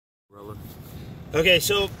Okay,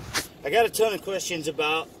 so I got a ton of questions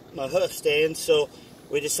about my hoof stands, so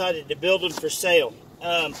we decided to build them for sale.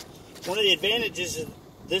 One of the advantages of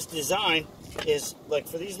this design is, like,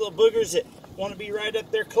 for these little boogers that want to be right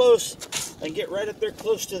up there close, and get right up there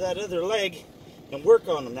close to that other leg and work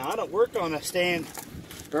on them. Now, I don't work on a stand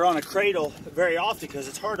or on a cradle very often because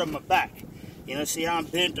it's hard on my back. You know, see how I'm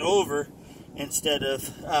bent over instead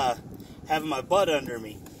of having my butt under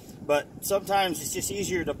me. But sometimes it's just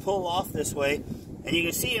easier to pull off this way. And you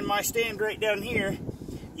can see in my stand right down here,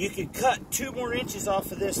 you could cut 2 more inches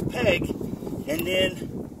off of this peg, and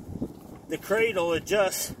then the cradle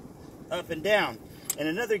adjusts up and down. And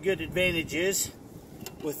another good advantage is,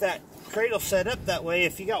 with that cradle set up that way,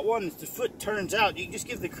 if you got one that the foot turns out, you can just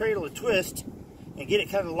give the cradle a twist and get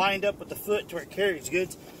it kind of lined up with the foot to where it carries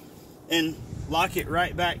goods and lock it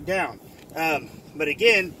right back down. But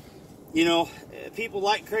again, you know, people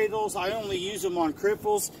like cradles. I only use them on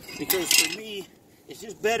cripples because for me, it's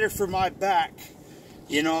just better for my back.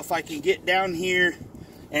 You know, if I can get down here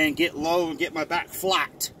and get low and get my back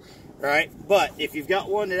flat, right? But if you've got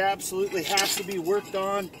one that absolutely has to be worked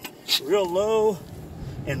on real low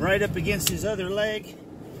and right up against his other leg,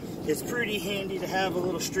 it's pretty handy to have a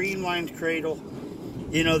little streamlined cradle,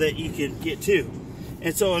 you know, that you can get to.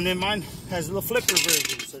 And so, and then mine has a little flipper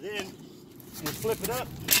version. So then you flip it up.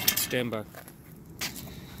 Stand by.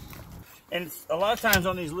 And a lot of times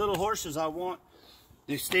on these little horses, I want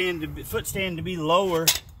the foot stand to be lower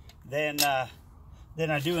than I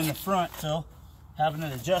do in the front. So having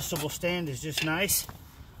an adjustable stand is just nice.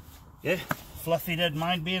 Yeah, Fluffy doesn't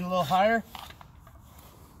mind being a little higher.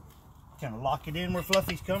 Kind of lock it in where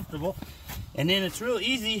Fluffy's comfortable. And then it's real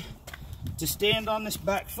easy to stand on this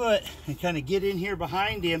back foot and kind of get in here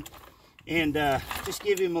behind him and just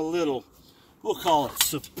give him a little, we'll call it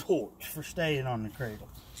support for staying on the cradle.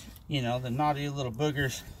 You know, the naughty little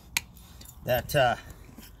boogers that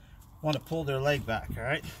want to pull their leg back, all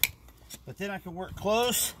right? But then I can work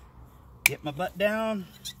close, get my butt down.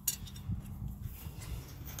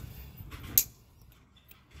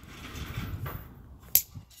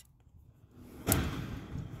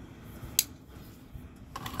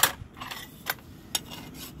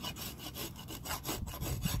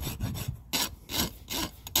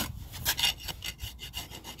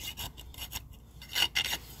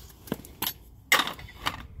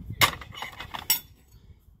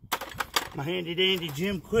 My handy dandy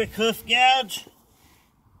Jim Quick hoof gouge.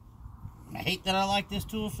 I hate that I like this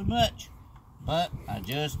tool so much, but I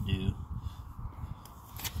just do.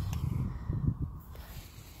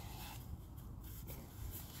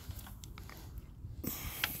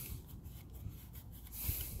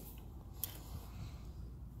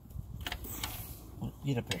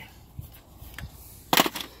 Get up here.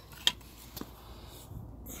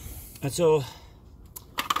 And so,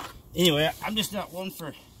 anyway, I'm just not one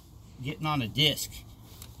for getting on a disc,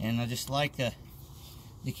 and I just like the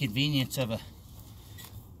convenience of a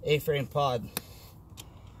A-frame pod.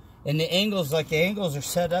 And the angles, like the angles are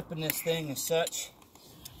set up in this thing as such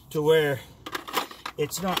to where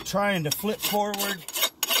it's not trying to flip forward,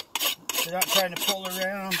 it's not trying to pull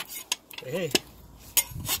around. Hey,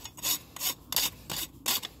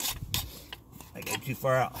 I got too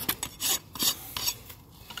far out.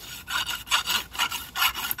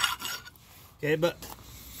 Okay, but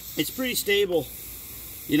it's pretty stable,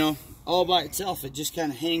 you know, all by itself. It just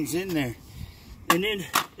kind of hangs in there. And then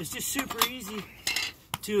it's just super easy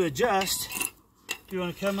to adjust. If you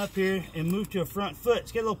want to come up here and move to a front foot,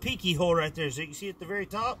 it's got a little peeky hole right there, so you can see at the very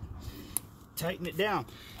top. Tighten it down.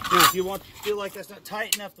 Now, if you feel like that's not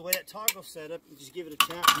tight enough, the way that toggle's set up, you just give it a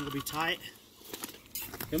tap and it'll be tight.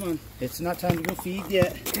 Come on, it's not time to go feed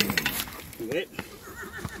yet. Wait.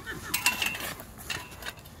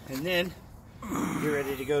 And then you're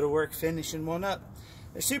ready to go to work finishing one up.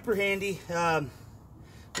 They're super handy,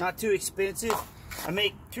 not too expensive. I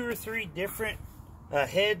make 2 or 3 different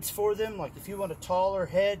heads for them. Like if you want a taller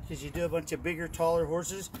head, because you do a bunch of bigger, taller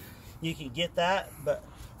horses, you can get that. But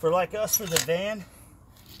for like us for the van,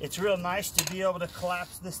 it's real nice to be able to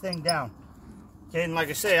collapse this thing down. Okay, and like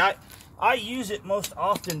I say, I use it most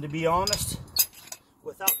often, to be honest,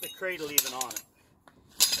 without the cradle even on it.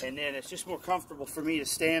 And then it's just more comfortable for me to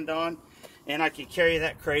stand on, and I can carry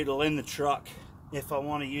that cradle in the truck if I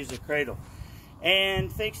want to use the cradle.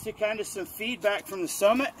 And thanks to kind of some feedback from the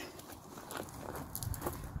summit,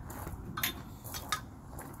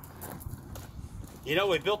 you know,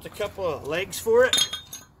 we built a couple of legs for it.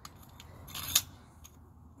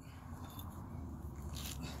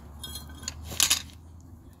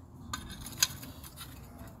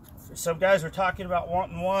 Some guys were talking about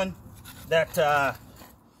wanting one that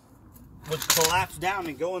would collapse down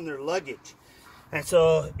and go in their luggage. And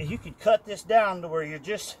so you could cut this down to where you're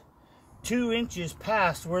just 2 inches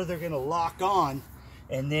past where they're going to lock on,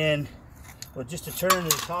 and then with just a turn of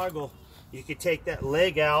the toggle, you could take that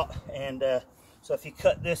leg out. And so if you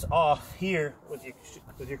cut this off here with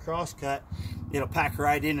your cross cut, it'll pack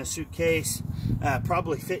right in a suitcase,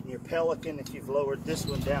 probably fit in your Pelican if you've lowered this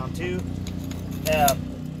one down too.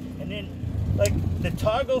 And then, like, the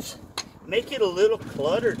toggles make it a little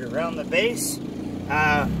cluttered around the base.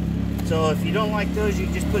 So if you don't like those, you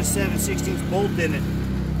just put a 7/16 bolt in it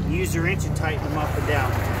and use a wrench and tighten them up and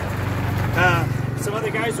down. Some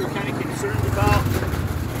other guys were kind of concerned about,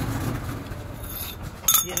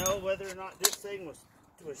 you know, whether or not this thing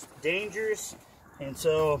was dangerous. And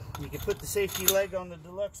so you can put the safety leg on the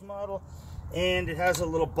deluxe model, and it has a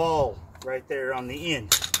little ball right there on the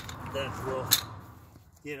end that will,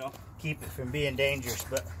 you know, keep it from being dangerous.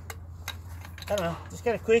 But I don't know, just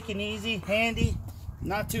kind of quick and easy, handy,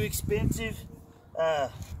 not too expensive,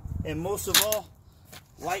 and most of all,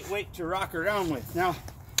 lightweight to rock around with. Now,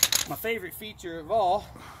 my favorite feature of all,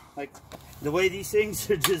 like the way these things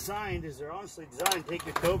are designed, is they're honestly designed. Take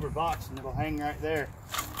your Cobra box and it'll hang right there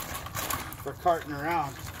for carting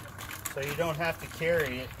around, so you don't have to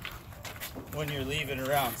carry it when you're leaving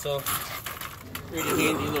around. So really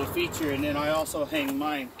handy little feature. And then I also hang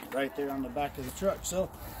mine right there on the back of the truck. So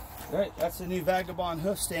all right, that's the new Vagabond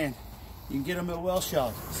Hoofstand. You can get them at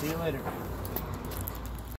Wellshaw's. See you later.